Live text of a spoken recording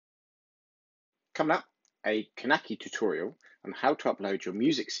Coming up, a Kunaki tutorial on how to upload your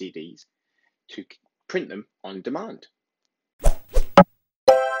music CDs to print them on demand.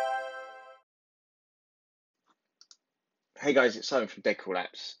 Hey guys, it's Simon from Deadcool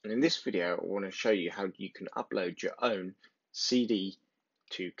Apps, and in this video I want to show you how you can upload your own CD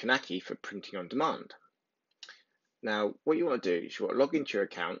to Kunaki for printing on demand. Now, what you want to do is you want to log into your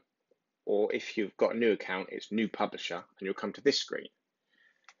account, or if you've got a new account, it's New Publisher, and you'll come to this screen.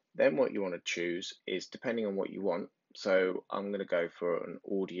 Then what you want to choose is depending on what you want. So I'm going to go for an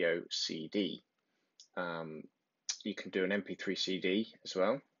audio CD. You can do an MP3 CD as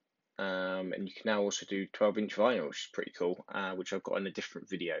well, and you can now also do 12-inch vinyl, which is pretty cool, which I've got in a different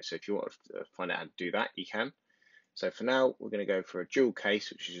video. So if you want to find out how to do that, you can. So for now, we're going to go for a dual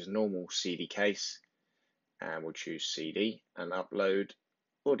case, which is just a normal CD case, and we'll choose CD and upload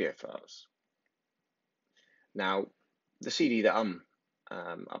audio files. Now, the CD that I'm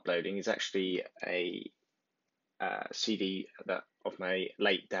uploading is actually a CD of my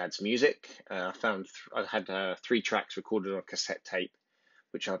late dad's music. I had 3 tracks recorded on a cassette tape,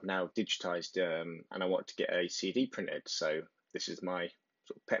 which I've now digitized, and I want to get a CD printed. So this is my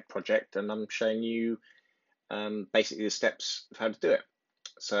sort of pet project, and I'm showing you basically the steps of how to do it.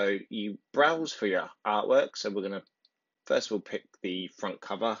 So you browse for your artwork. So we're going to first of all pick the front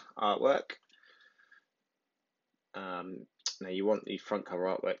cover artwork. Now you want the front cover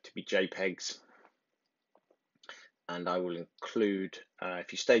artwork to be JPEGs, and I will include,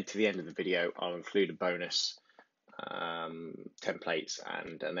 if you stayed to the end of the video, I'll include a bonus templates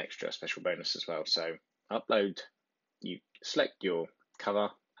and an extra special bonus as well. So upload, you select your cover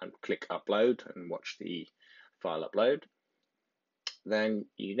and click upload and watch the file upload. Then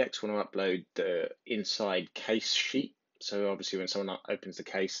you next want to upload the inside case sheet. So obviously when someone opens the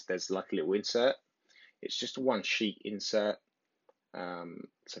case, there's like a little insert. It's just a 1 sheet insert.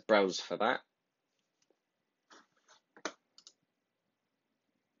 So browse for that.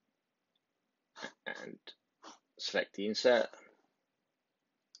 And select the insert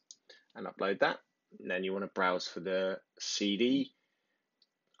and upload that. And then you want to browse for the CD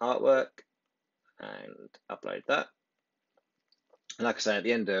artwork and upload that. And like I say, at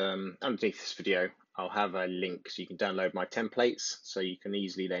the end, underneath this video, I'll have a link so you can download my templates, so you can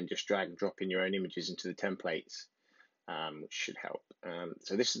easily then just drag and drop in your own images into the templates, which should help.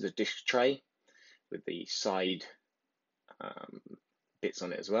 So this is the disk tray with the side bits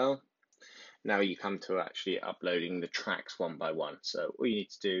on it as well. Now you come to actually uploading the tracks one by one. So all you need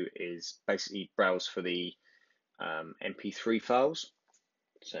to do is basically browse for the MP3 files.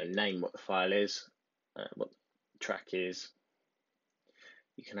 So name what the file is, what the track is.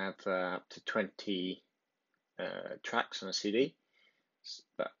 You can have up to 20 tracks on a CD,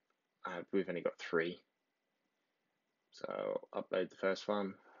 but we've only got 3. So upload the first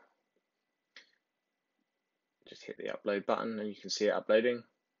one. Just hit the upload button and you can see it uploading.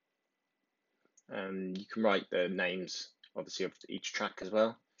 You can write the names, obviously, of each track as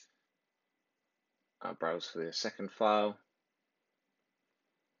well. I'll browse for the second file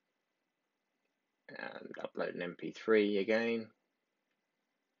and upload an MP3 again.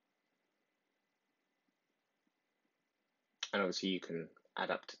 And obviously you can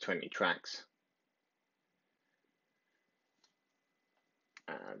add up to 20 tracks.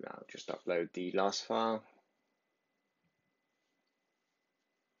 And I'll just upload the last file.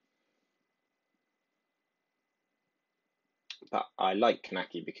 But I like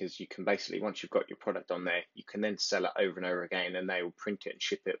Kunaki because you can basically, once you've got your product on there, you can then sell it over and over again, and they will print it and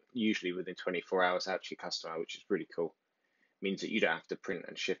ship it usually within 24 hours out to your customer, which is really cool. It means that you don't have to print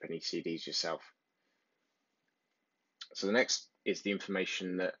and ship any CDs yourself. So the next is the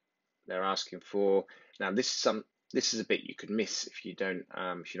information that they're asking for. Now this is a bit you could miss if you don't,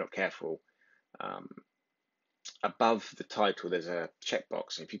 if you're not careful. Above the title, there's a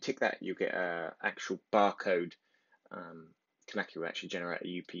checkbox, and if you tick that, you get an actual barcode. Kunaki will actually generate a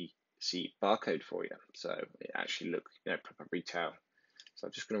UPC barcode for you, so it actually looks, proper retail. So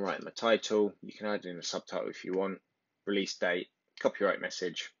I'm just going to write in the title. You can add in a subtitle if you want. Release date, copyright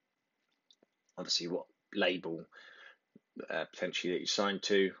message, obviously what label potentially that you signed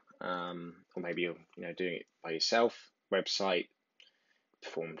to, or maybe you're doing it by yourself. Website,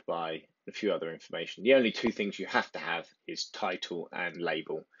 performed by, a few other information. The only 2 things you have to have is title and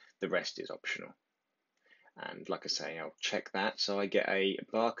label. The rest is optional. And like I say, I'll check that. So I get a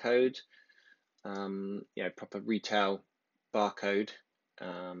barcode, proper retail barcode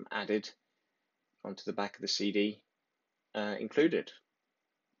added onto the back of the CD included.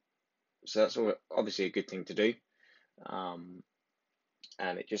 So that's obviously a good thing to do.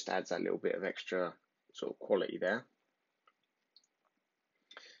 And it just adds that little bit of extra sort of quality there.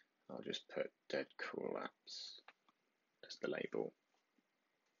 I'll just put Dead Cool Apps as the label.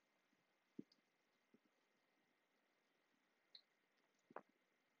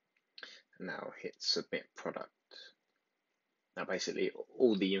 And now hit Submit Product. Now basically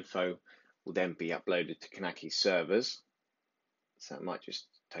all the info will then be uploaded to Kunaki's servers. So it might just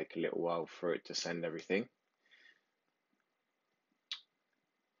take a little while for it to send everything.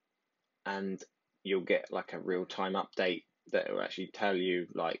 And you'll get like a real-time update that will actually tell you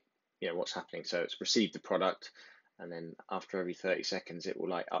like, you know, what's happening. So it's received the product, and then after every 30 seconds it will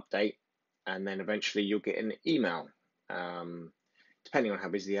like update, and then eventually you'll get an email. Depending on how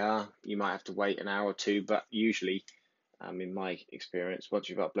busy they are, you might have to wait an hour or two, but usually, in my experience, once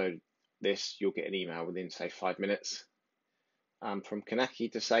you've uploaded this, you'll get an email within say 5 minutes from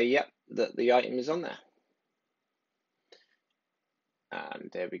Kunaki to say, yep, that the item is on there.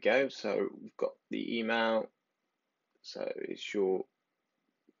 And there we go. So we've got the email. So it's your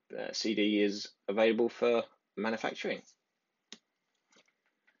CD is available for manufacturing.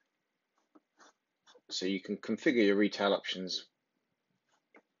 So you can configure your retail options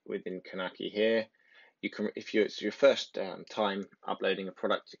within Kunaki here. You can, if it's your first time uploading a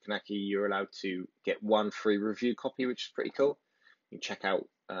product to Kunaki, you're allowed to get one free review copy, which is pretty cool. You can check out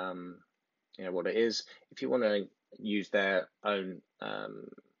you know what it is. If you want to use their own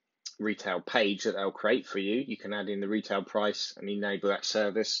retail page that they'll create for you, you can add in the retail price and enable that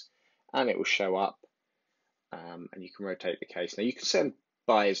service, and it will show up. And you can rotate the case. Now you can send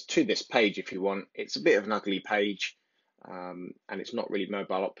buyers to this page if you want. It's a bit of an ugly page, and it's not really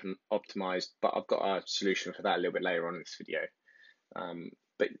mobile optimized, but I've got a solution for that a little bit later on in this video.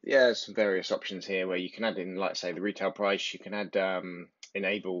 But yeah, there's some various options here where you can add in, like say, the retail price. You can add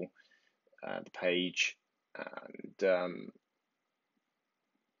enable the page, and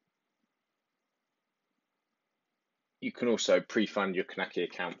you can also pre-fund your Kunaki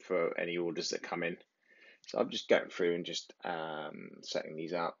account for any orders that come in. So I'm just going through and just setting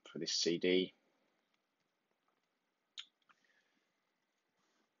these up for this CD.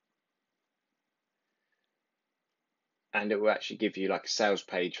 And it will actually give you like a sales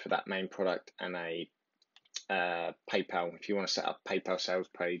page for that main product and a PayPal. If you want to set up PayPal sales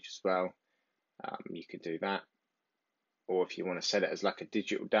page as well, you can do that. Or if you want to set it as like a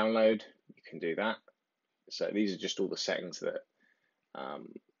digital download, you can do that. So these are just all the settings that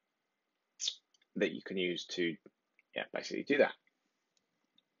that you can use to basically do that.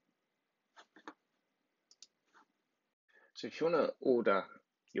 So if you want to order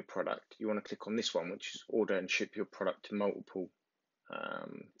your product, you want to click on this one, which is order and ship your product to multiple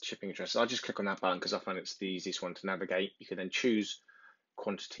shipping addresses. I'll just click on that button because I find it's the easiest one to navigate. You can then choose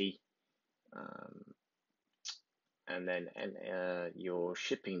quantity, and then your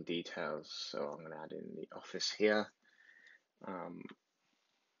shipping details. So I'm going to add in the office here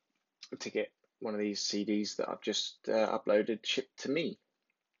to get one of these CDs that I've just uploaded shipped to me.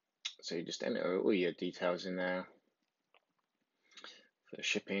 So you just enter all your details in there for the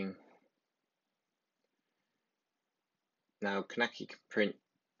shipping. Now Kunaki can print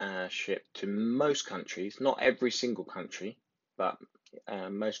ship to most countries, not every single country, but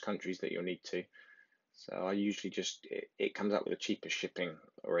most countries that you'll need to. So I usually just, it comes up with the cheapest shipping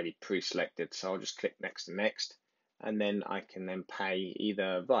already pre-selected. So I'll just click next and next, and then I can then pay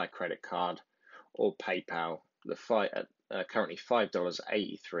either via credit card or PayPal. Currently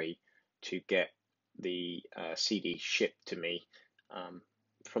 $5.83 to get the CD shipped to me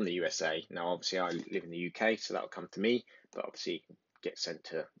from the USA. Now obviously I live in the UK, so that'll come to me, but obviously get sent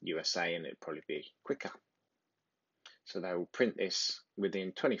to USA and it'll probably be quicker. So they will print this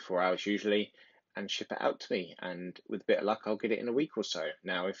within 24 hours usually and ship it out to me, and with a bit of luck I'll get it in a week or so.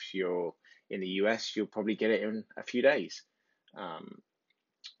 Now if you're in the US, you'll probably get it in a few days.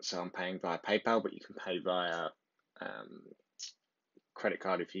 So I'm paying via PayPal, but you can pay via credit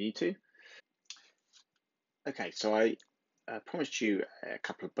card if you need to. Okay, so I promised you a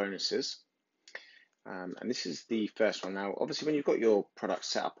couple of bonuses, and this is the first one. Now obviously when you've got your product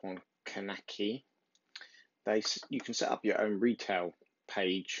set up on Kunaki, you can set up your own retail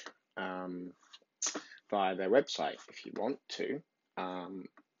page via their website if you want to.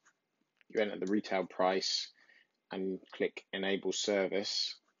 You enter the retail price and click enable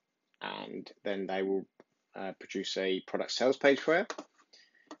service, and then they will produce a product sales page for it,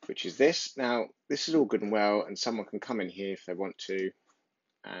 which is this. Now this is all good and well, and someone can come in here if they want to.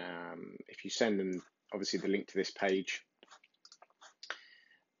 If you send them obviously the link to this page,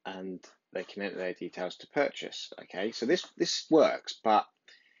 and they can enter their details to purchase. Okay, so this works, but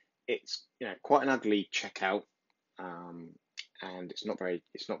it's quite an ugly checkout, and it's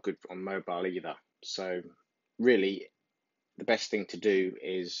not good on mobile either. So really, the best thing to do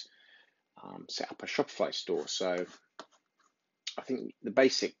is set up a Shopify store. So I think the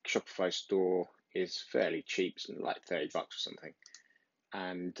basic Shopify store is fairly cheap, like $30 or something.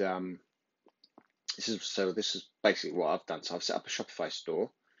 And this is basically what I've done. So I've set up a Shopify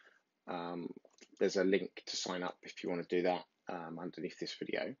store. There's a link to sign up if you want to do that underneath this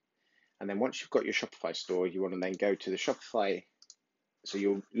video. And then once you've got your Shopify store, you want to then go to the Shopify. So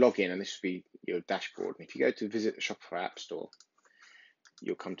you'll log in, and this will be your dashboard. And if you go to visit the Shopify App Store,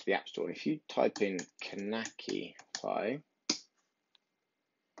 you'll come to the App Store. And if you type in Kunaki,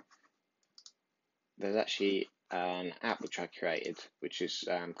 there's actually an app which I created, which is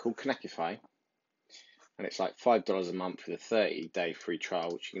called Kunakify. And it's like $5 a month with a 30-day free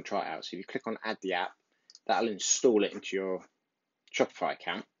trial, which you can try it out. So if you click on Add the App, that'll install it into your Shopify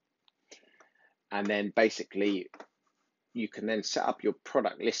account. And then basically, you can then set up your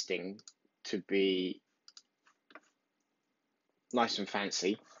product listing to be nice and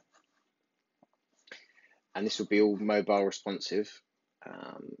fancy. And this will be all mobile responsive.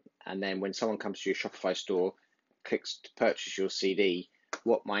 And then when someone comes to your Shopify store, clicks to purchase your CD,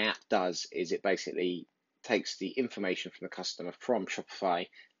 what my app does is it basically takes the information from the customer from Shopify,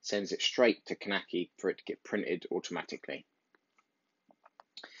 sends it straight to Kunaki for it to get printed automatically.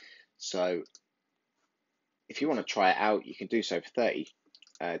 So if you want to try it out, you can do so for 30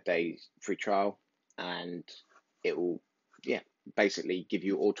 days free trial, and it will basically give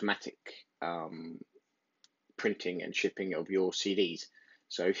you automatic printing and shipping of your CDs.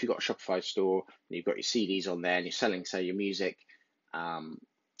 So if you've got a Shopify store and you've got your CDs on there and you're selling, say, your music,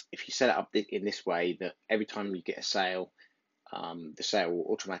 if you set it up in this way, that every time you get a sale, the sale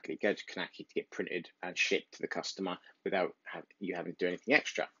will automatically go to Kunaki to get printed and shipped to the customer without you having to do anything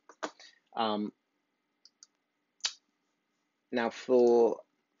extra. Now for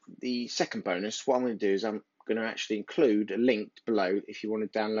the second bonus, what I'm going to do is I'm going to actually include a link below if you want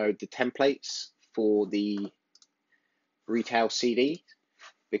to download the templates for the retail CD,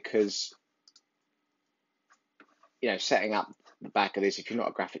 because setting up the back of this, if you're not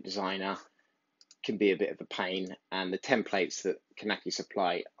a graphic designer, can be a bit of a pain, and the templates that Kunaki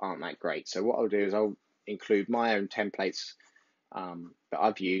supply aren't that great. So what I'll do is I'll include my own templates that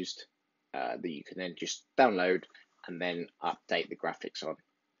I've used that you can then just download and then update the graphics on.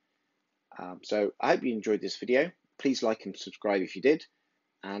 So I hope you enjoyed this video. Please like and subscribe if you did,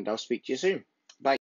 and I'll speak to you soon.